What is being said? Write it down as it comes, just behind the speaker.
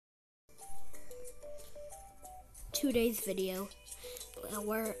today's video.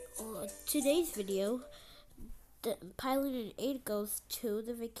 Today's video, the pilot and Aid goes to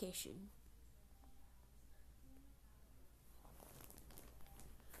the vacation.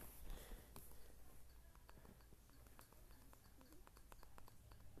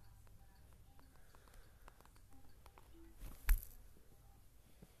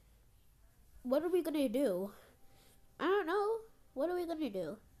 What are we gonna do? I don't know. What are we gonna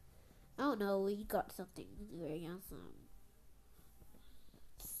do? I don't know. We got something very awesome.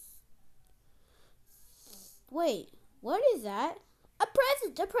 Wait, what is that? A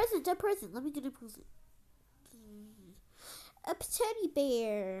present! A present! A present! Let me get a present. A teddy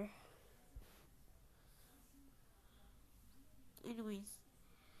bear. Anyways,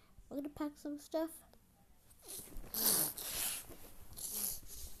 we're gonna pack some stuff.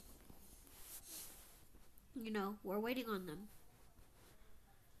 You know, we're waiting on them.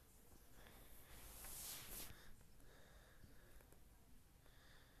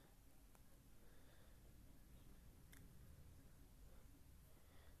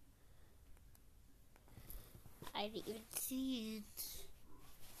 I didn't even see it.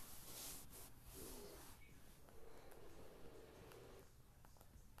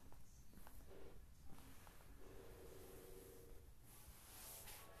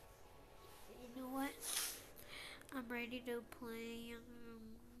 You know what? I'm ready to play.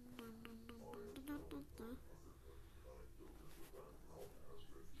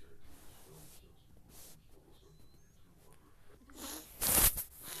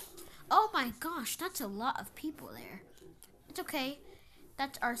 Oh my gosh, that's a lot of people there. It's okay.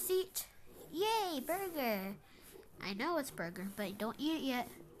 That's our seat. Yay, burger. I know it's burger, but don't eat it yet.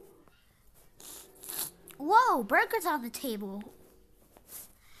 Whoa, burger's on the table.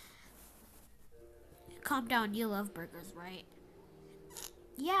 Calm down, you love burgers, right?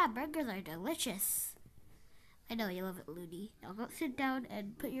 Yeah, burgers are delicious. I know you love it, Looney. Now go sit down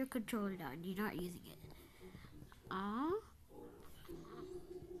and put your controller down. You're not using it.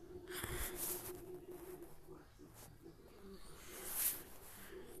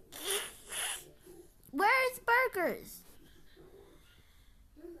 Where's burgers?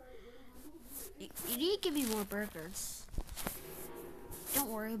 You need to give me more burgers. Don't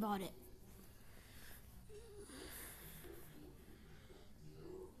worry about it.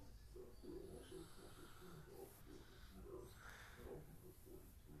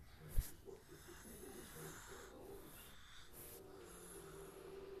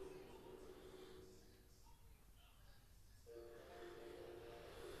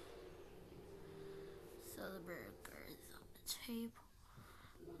 So the burgers on the table.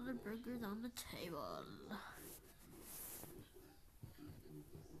 The burgers on the table.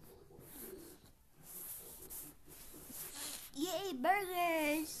 Yay,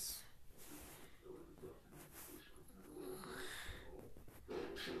 burgers!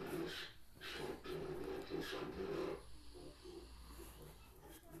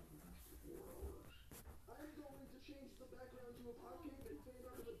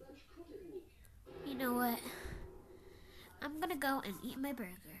 You know what? I'm gonna go and eat my burger.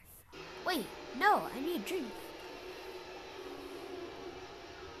 Wait, no, I need a drink.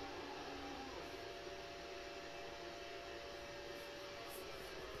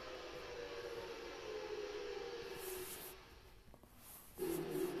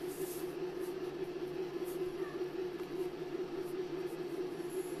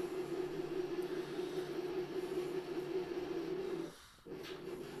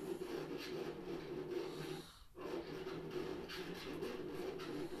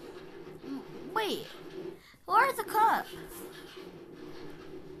 Wait, where's the cup?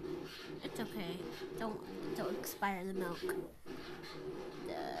 It's okay. Don't expire the milk.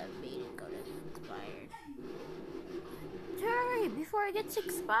 The made it go to expired. Hurry before it gets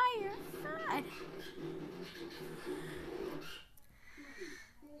expired. God.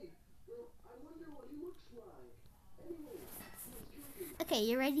 Okay,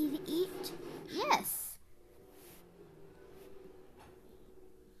 you ready to eat? Yes.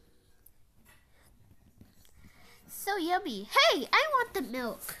 So yummy. Hey, I want the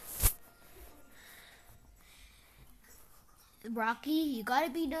milk. Rocky, you gotta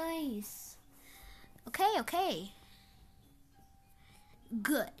be nice. Okay.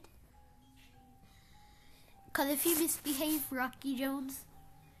 Good. Cause if you misbehave, Rocky Jones,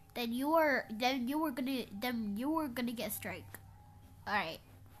 then you were gonna get a strike. Alright.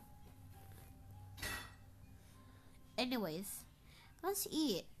 Anyways, let's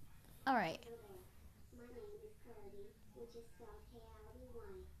eat. Alright.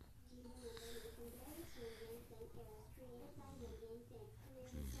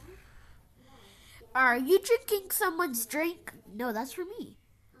 Are you drinking someone's drink? No, that's for me.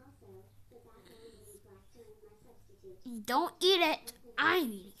 Don't eat it. I'm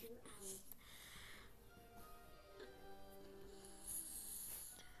eating it.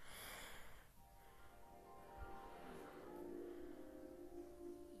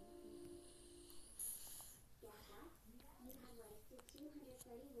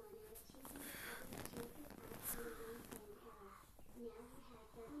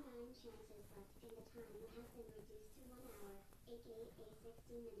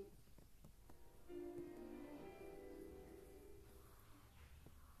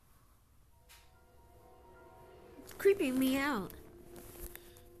 It's creeping me out.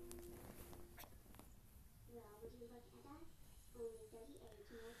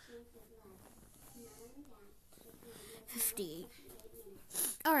 58.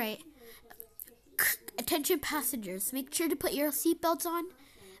 Alright. Attention passengers, make sure to put your seatbelts on.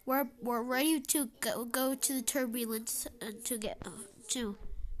 We're ready to go to the turbulence and to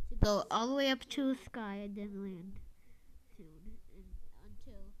go all the way up to the sky and then land soon and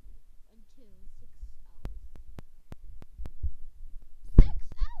until 6 hours. 6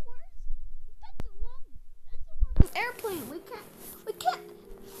 hours? That's a long airplane.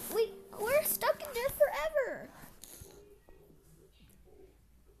 We're stuck in there forever.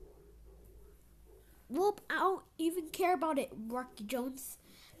 Well, I don't even care about it, Rocky Jones.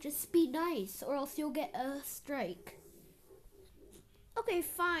 Just be nice, or else you'll get a strike. Okay,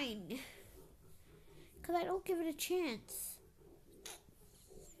 fine. Because I don't give it a chance.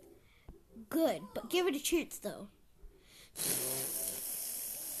 Good, but give it a chance, though.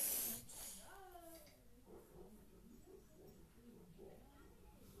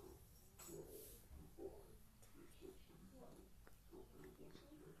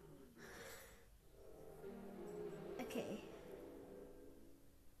 Okay.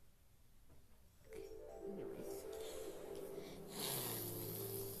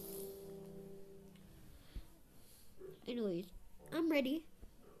 Anyways, I'm ready.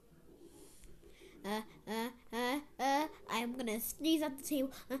 I'm gonna sneeze at the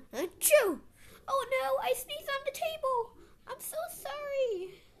table. Achoo! Oh no, I sneezed on the table. I'm so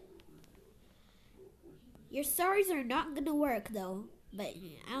sorry. Your sorries are not gonna work though, but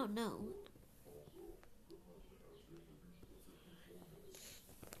I don't know.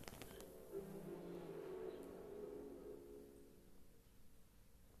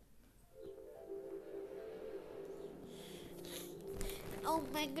 Oh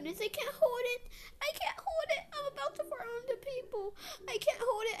my goodness, I can't hold it. I can't hold it. I'm about to fart on the people. I can't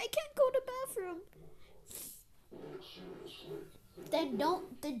hold it. I can't go to the bathroom. Then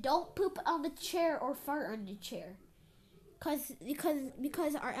don't poop on the chair or fart on the chair.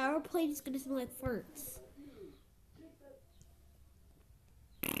 Because our airplane is gonna smell like farts.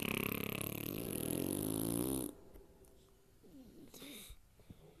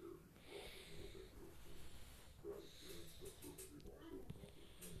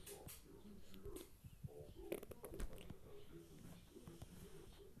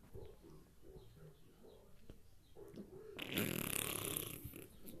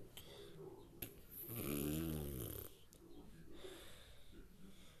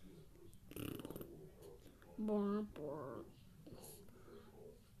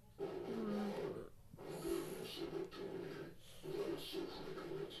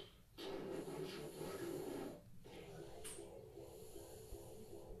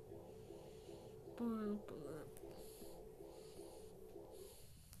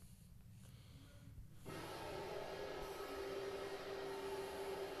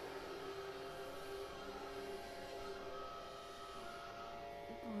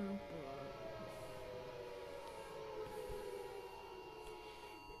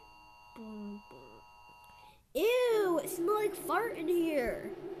 Ew, it smells like fart in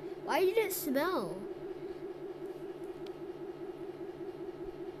here. Why did it smell?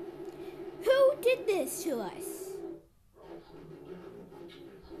 Who did this to us?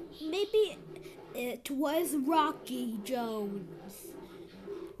 Maybe it was Rocky Jones.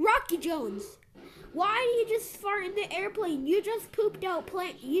 Rocky Jones, why do you just fart in the airplane? You just pooped out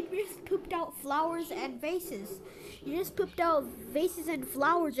You just pooped out flowers and vases. You just pooped out vases and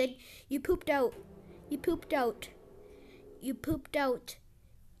flowers, and you pooped out pooped out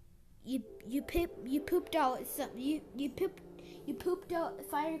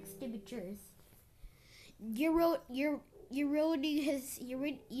fire extinguishers. You're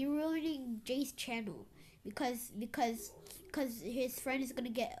ruining Jay's channel because his friend is gonna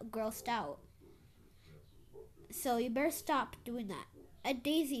get grossed out. So you better stop doing that. And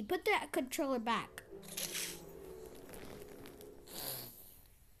Daisy, put that controller back.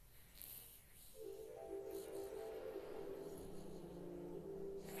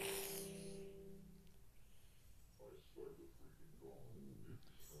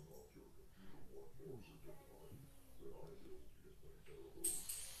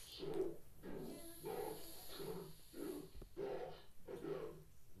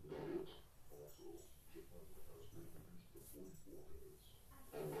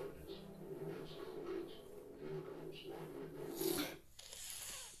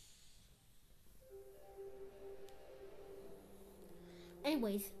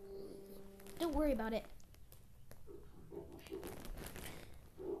 Anyways, don't worry about it. I'm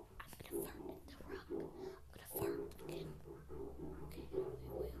gonna fart in the rug. I'm gonna fart again. Okay,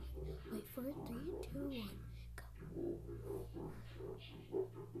 wait for it. 3, 2, 1, go.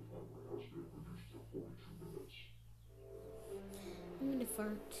 I'm gonna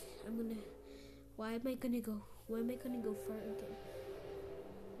fart. Why am I gonna go fart again?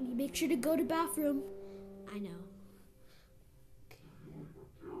 You make sure to go to bathroom. I know.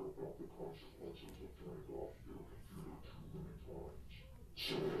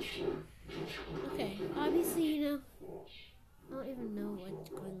 Okay, obviously, you know, I don't even know what's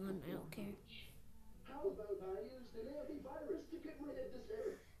going on. I don't care.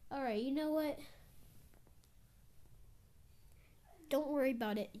 Alright, you know what? Don't worry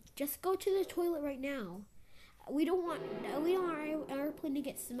about it. Just go to the toilet right now. We don't want our airplane to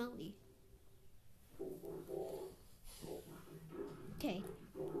get smelly. Okay.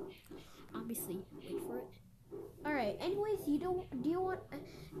 Obviously, wait for it. Alright, anyways, do you want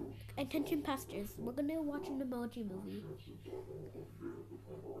attention passengers? We're gonna watch an emoji movie.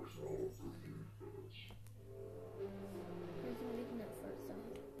 Making that first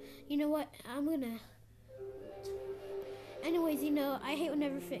sound. You know what? Anyways, you know, I hate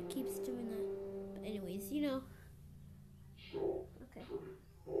whenever Fit keeps doing that. But anyways, you know. Okay.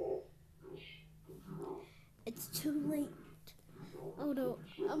 It's too late. Oh no,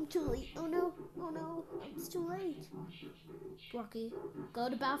 I'm too late. Oh no, it's too late. Rocky, go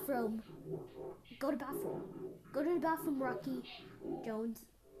to bathroom. Go to bathroom. Go to the bathroom, Rocky Jones.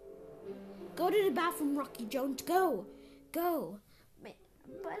 Go to the bathroom, Rocky Jones. Go.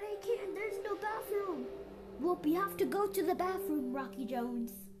 But I can't. There's no bathroom. Well, we have to go to the bathroom, Rocky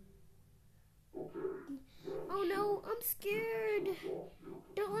Jones. Oh no, I'm scared.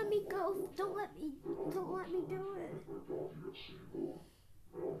 Don't let me go. Don't let me do it.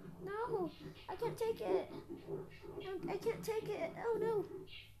 No, I can't take it. I can't take it. Oh no.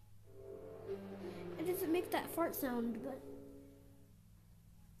 It doesn't make that fart sound, but.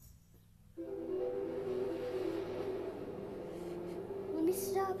 Let me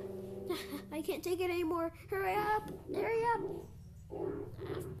stop. I can't take it anymore. Hurry up. I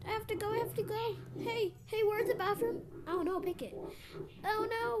have to go. Hey, where's the bathroom? Oh no, pick it. Oh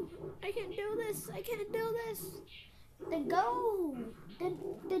no, I can't do this. Then go. Then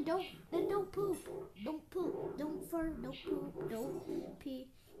don't poop. Don't poop. Don't fart. Don't poop. Don't pee.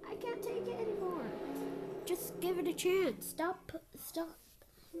 I can't take it anymore. Just give it a chance. Stop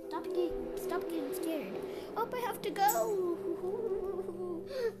getting scared. Oh, I have to go.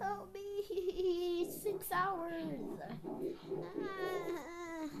 Help me. 6 hours.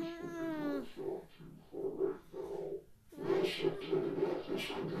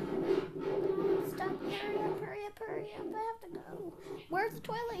 Stop. Hurry up. I have to go. Where's the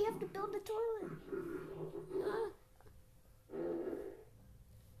toilet? You have to build the toilet.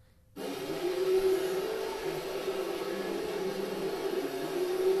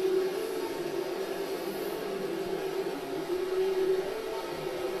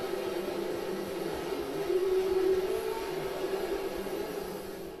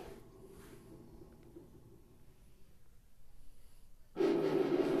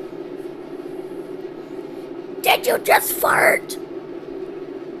 Did you just fart?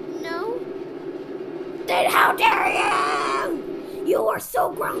 No. Then how dare you? You are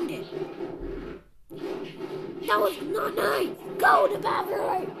so grounded. That was not nice. Go to the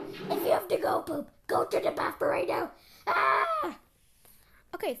bathroom. If you have to go poop, go to the bathroom right now. Ah!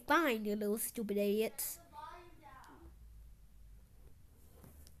 Okay, fine, you little stupid idiots.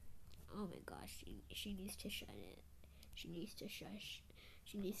 Oh my gosh, she needs to shut it. She needs to shush.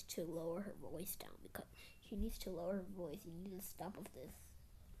 She needs to lower her voice down because she needs to lower her voice. You need to stop with this.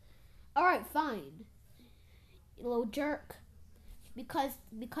 Alright, fine. You little jerk. Because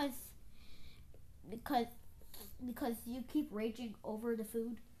you keep raging over the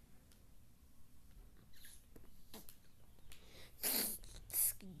food.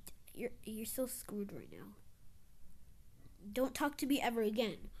 You're so screwed right now. Don't talk to me ever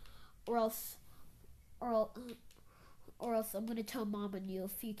again, or else I'm gonna tell Mom and you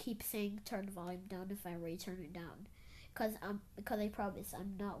if you keep saying turn the volume down if I already turn it down. Because I promise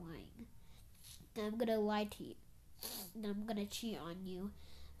I'm not lying. Then I'm gonna lie to you. Then I'm gonna cheat on you.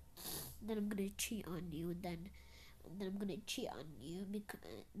 Then I'm gonna cheat on you. And then I'm gonna cheat on you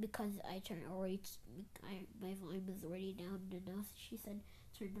because my volume is already down enough. She said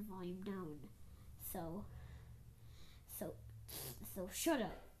turn the volume down. So shut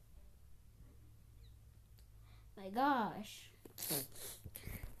up. My gosh.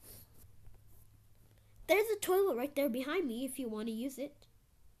 There's a toilet right there behind me if you want to use it.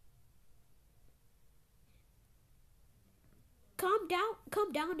 Calm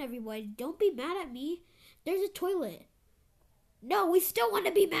down, everybody. Don't be mad at me. There's a toilet. No, we still want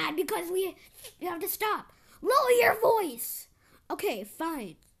to be mad because you have to stop. Lower your voice. Okay,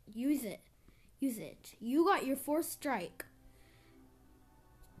 fine. Use it. Use it. You got your 4th strike.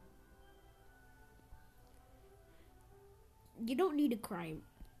 You don't need to cry.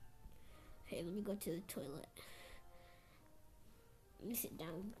 Okay, let me go to the toilet. Let me sit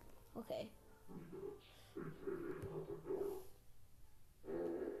down. Okay.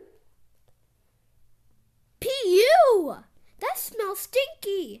 P.U. That smells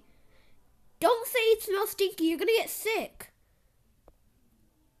stinky. Don't say it smells stinky. You're gonna get sick.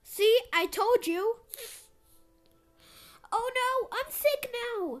 See, I told you. Oh no, I'm sick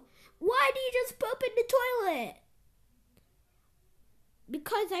now. Why do you just poop in the toilet?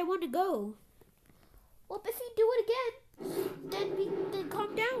 Because I want to go. Well, if you do it again, then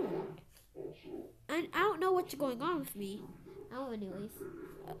calm down. And I don't know what's going on with me. Oh, anyways,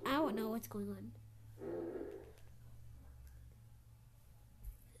 I don't know what's going on.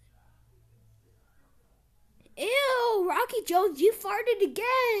 Ew, Rocky Jones, you farted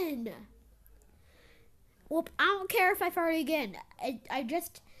again. Well, I don't care if I fart again. I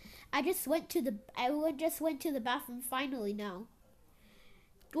just went to the bathroom finally now.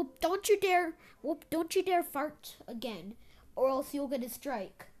 Well, don't you dare fart again, or else you'll get a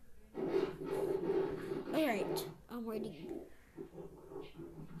strike. All right, I'm waiting.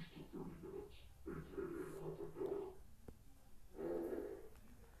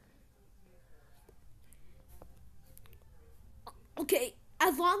 Okay,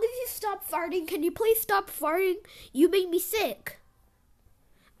 as long as you stop farting, can you please stop farting? You made me sick.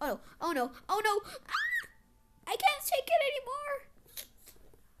 Oh no. Ah! I can't take it anymore.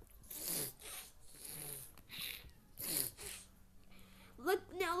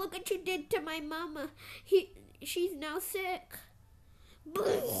 Look what you did to my mama. She's now sick.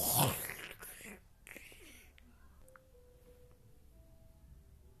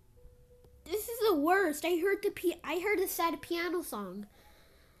 This is the worst. I heard a sad piano song.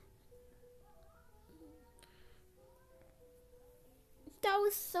 That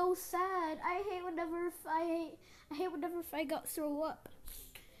was so sad. I hate whenever I got throw up.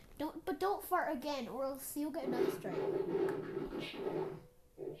 Don't fart again, or else you'll get another strike.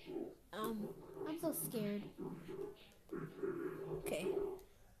 I'm so scared. Okay.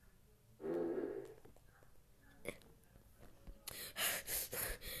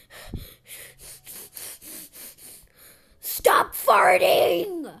 Stop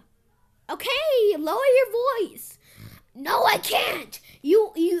farting! Okay, lower your voice. No, I can't.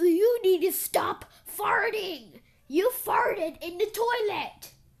 You need to stop farting. You farted in the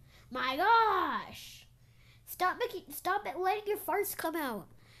toilet. My gosh. Stop it letting your farts come out.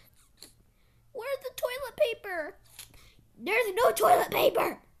 Where's the toilet paper? There's no toilet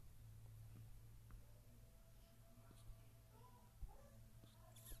paper.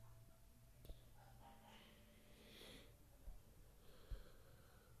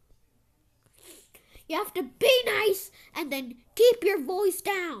 You have to be nice and then keep your voice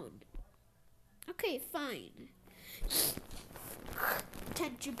down. Okay, fine.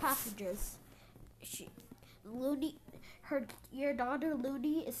 Attention passengers. Your daughter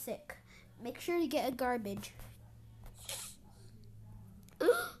Looney is sick. Make sure you get a garbage.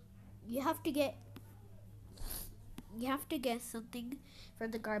 You have to get something for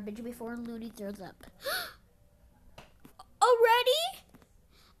the garbage before Looney throws up. Already?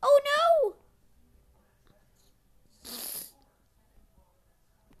 Oh no!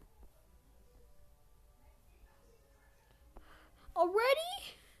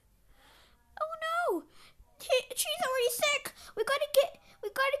 Already? Oh no! She's already sick. We gotta give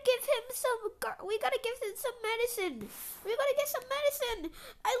him some medicine. We gotta get some medicine.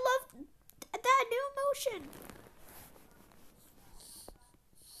 I love that new emotion.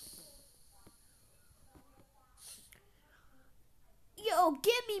 Yo,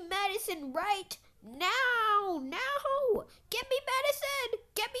 give me medicine right now. Now. Give me medicine.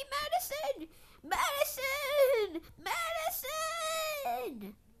 Give me medicine. Medicine.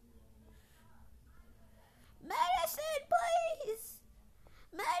 Medicine. Medicine, please.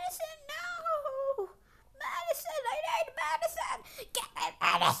 Medicine, no. Medicine, I need medicine. Give me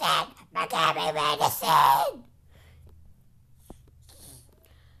medicine. Give me medicine.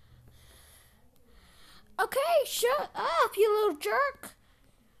 Okay, shut up, you little jerk.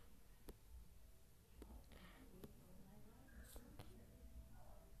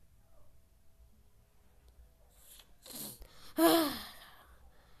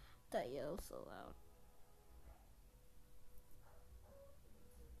 That yell's so loud.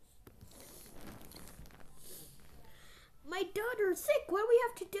 We're sick. What do we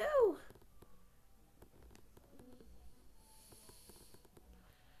have to do?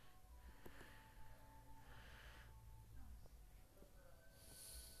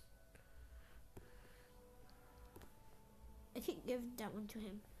 I can't give that one to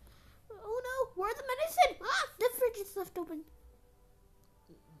him. Oh no, where's the medicine? Ah, the fridge is left open.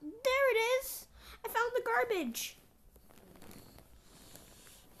 There it is. I found the garbage.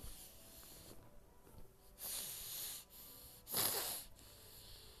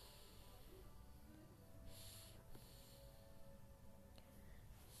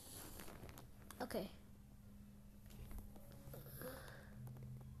 Okay.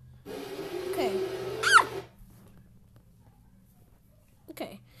 Okay. Ah!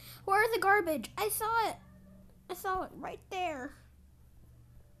 Okay. Where's the garbage? I saw it. I saw it right there.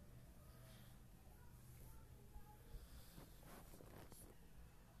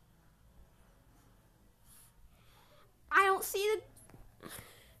 I don't see the...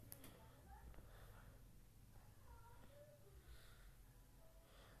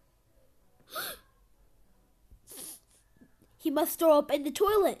 He must throw up in the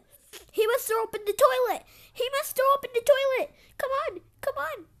toilet. He must throw up in the toilet. He must throw up in the toilet. Come on. Come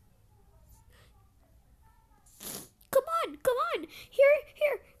on. Come on. Come on.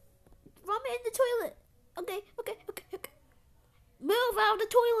 Here. Vomit in the toilet. Okay. Move out of the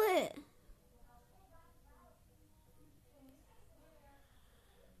toilet.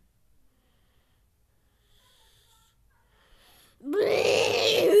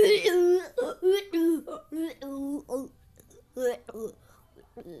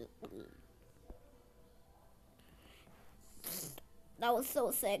 That was so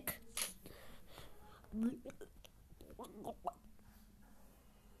sick.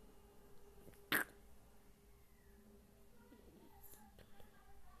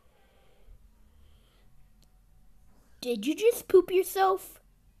 Did you just poop yourself?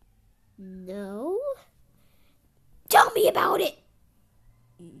 No. Tell me about it.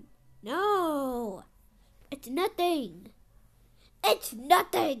 No. It's nothing. It's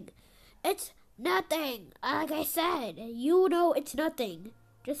nothing. It's nothing. Like I said, you know it's nothing.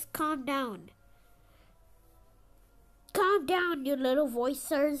 Just calm down. Calm down, you little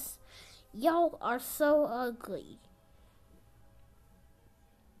voicers. Y'all are so ugly.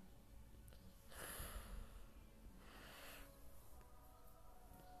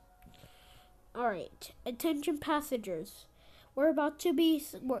 Alright, attention passengers. We're about to be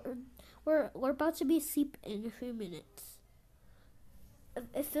asleep in a few minutes.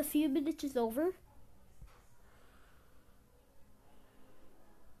 If a few minutes is over,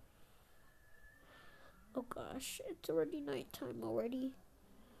 oh gosh, it's already nighttime already.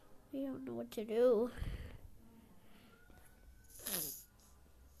 I don't know what to do. Just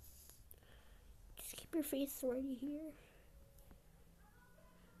keep your face right here.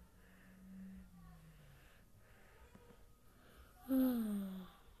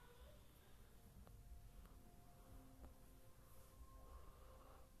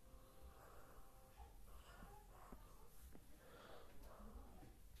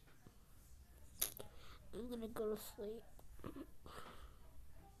 I'm gonna go to sleep.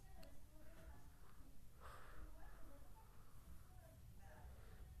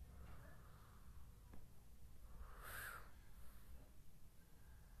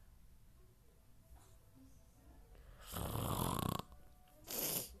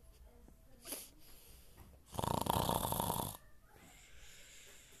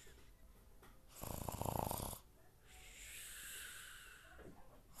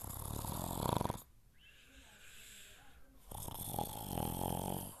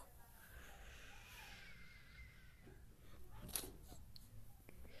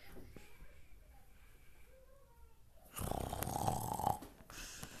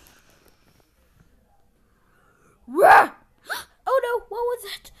 Rah! Oh no, what was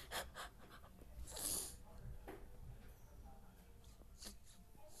that?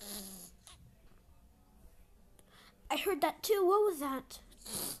 I heard that too. What was that?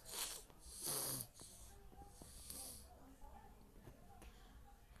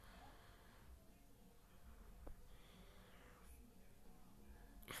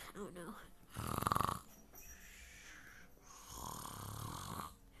 I don't know.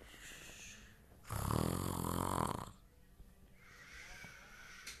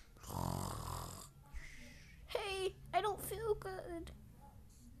 Hey, I don't feel good.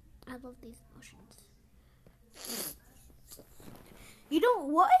 I love these emotions. You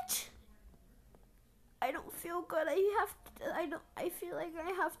don't what? I don't feel good. I feel like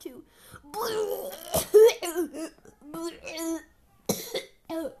I have to.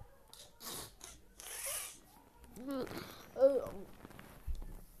 Oh.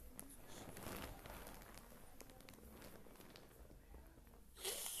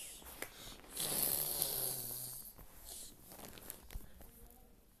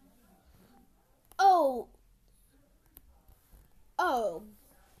 Oh. Oh.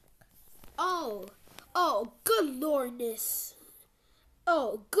 Oh. Oh. Good lordness.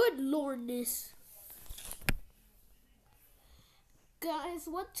 Oh, good lordness. Guys,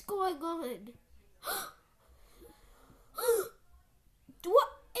 what's going on? What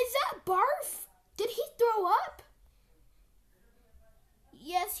is that? Barf? Did he throw up?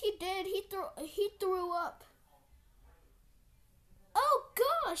 Yes, he did. He threw up. Oh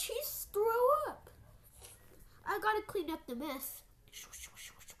gosh, he threw up. I gotta clean up the mess.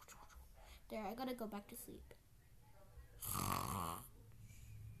 There, I gotta go back to sleep.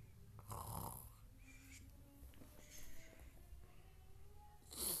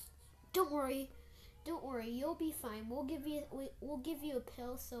 Don't worry. Don't worry, you'll be fine. We'll give you a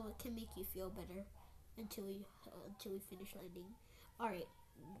pill so it can make you feel better until we finish landing. All right.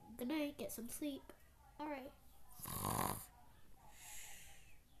 Good night. Get some sleep. All right.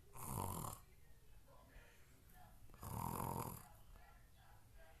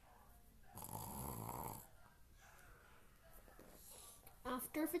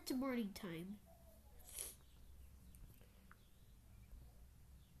 After if it's morning time.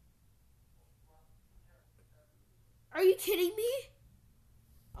 Are you kidding me?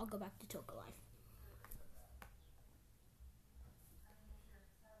 I'll go back to Toka Life.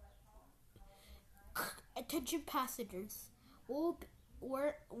 Attention passengers.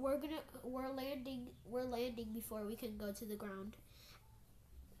 We're landing before we can go to the ground.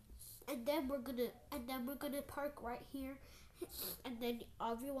 And then we're gonna park right here, and then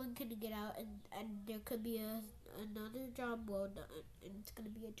everyone can get out, and there could be another job well done, and it's gonna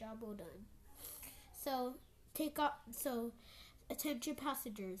be a job well done. So attention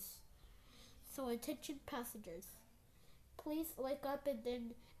passengers. Please wake up and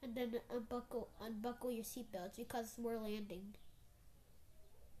then unbuckle your seatbelts because we're landing.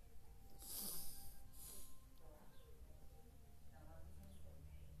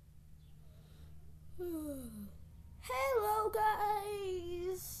 Hello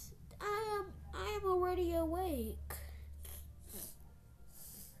guys. I am already awake.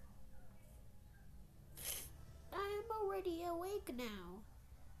 I am already awake now.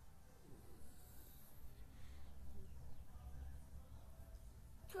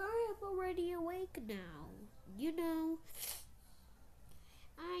 I am already awake now. You know,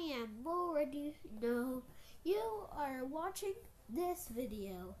 I am already know. You are watching this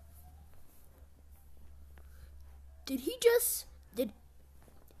video.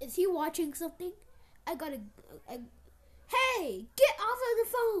 Is he watching something? Hey, get off of the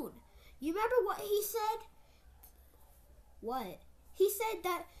phone. You remember what he said? What? He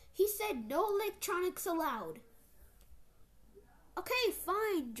said no electronics allowed. Okay,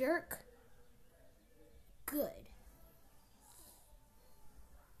 fine, jerk. Good.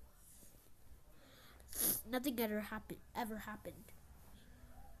 Nothing ever happened.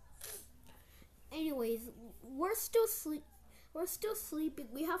 Anyways, we're still sleeping.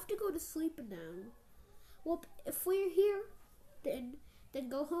 We have to go to sleep now. Well, if we're here, then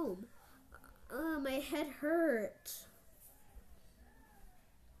go home. My head hurts.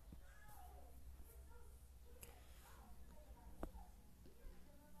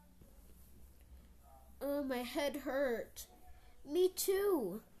 My head hurt. Me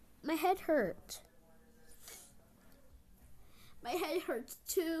too. My head hurt. My head hurts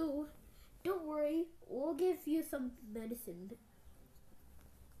too. Don't worry, we'll give you some medicine.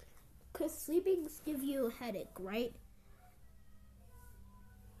 Cause sleepings give you a headache, right?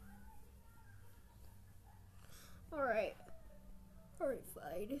 Alright,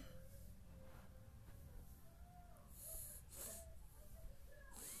 fine.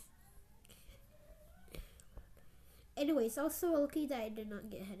 Anyways, also lucky that I did not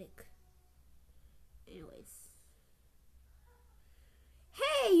get a headache. Anyways.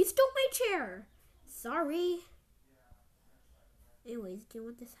 Hey, you stole my chair! Sorry. Anyways, do you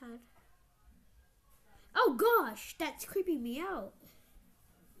want this hat? Oh gosh, that's creeping me out.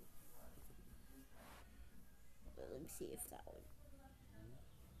 Let me see if that one.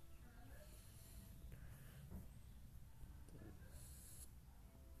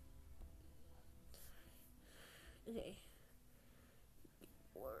 Okay.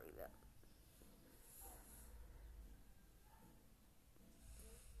 Worry about.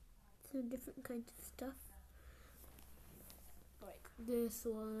 Some different kinds of stuff. Like this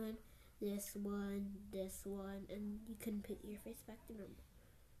one, and you can put your face back to normal.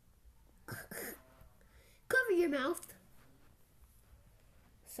 Cover your mouth.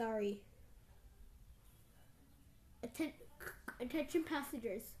 Sorry. Attention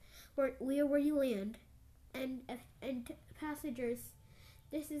passengers, we are where you land. And passengers,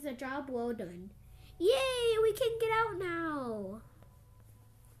 this is a job well done. Yay, we can get out now.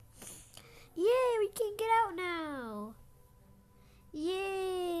 Yay, we can get out now.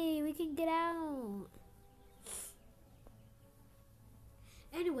 Yay, we can get out.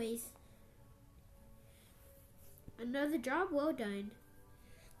 Anyways, another job well done.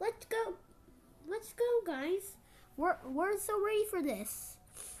 Let's go. Let's go, guys. We're so ready for this.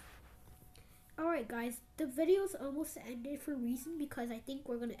 Alright, guys, the video's almost ended for a reason because I think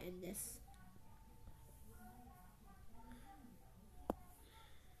we're gonna end this.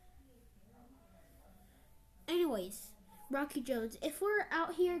 Anyways, Rocky Jones, if we're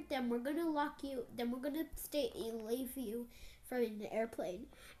out here, then we're gonna lock you. Then we're gonna leave you from the airplane.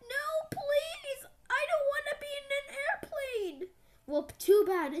 No, please! I don't want to be in an airplane. Well, too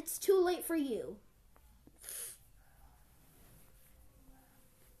bad. It's too late for you.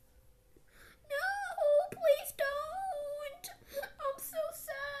 No, please don't. I'm so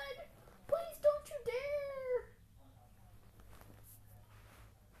sad. Please don't you dare.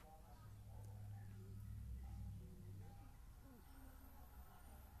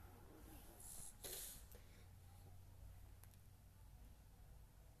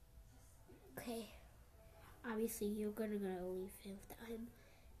 Okay. Obviously, you're gonna leave him with time.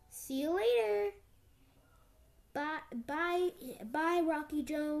 See you later. Bye, Rocky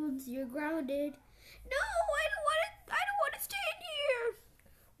Jones. You're grounded. No, I don't want to stay in here.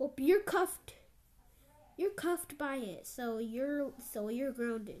 Well, you're cuffed. You're cuffed by it, so you're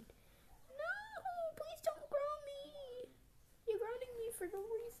grounded. No, please don't ground me. You're grounding me for no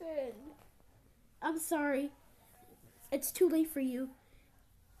reason. I'm sorry. It's too late for you.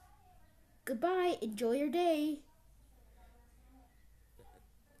 Goodbye. Enjoy your day.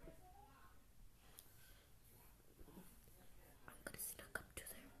 I'm gonna snuck up to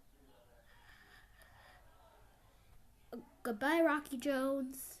there. Goodbye, Rocky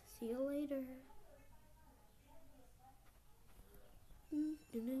Jones. See you later.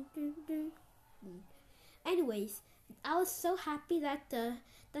 Anyways, I was so happy that the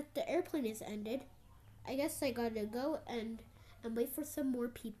airplane is ended. I guess I gotta go and wait for some more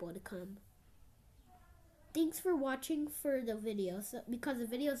people to come. Thanks for watching for the video, because the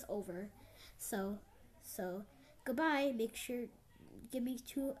video's over. So goodbye. Make sure give me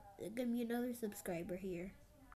another subscriber here.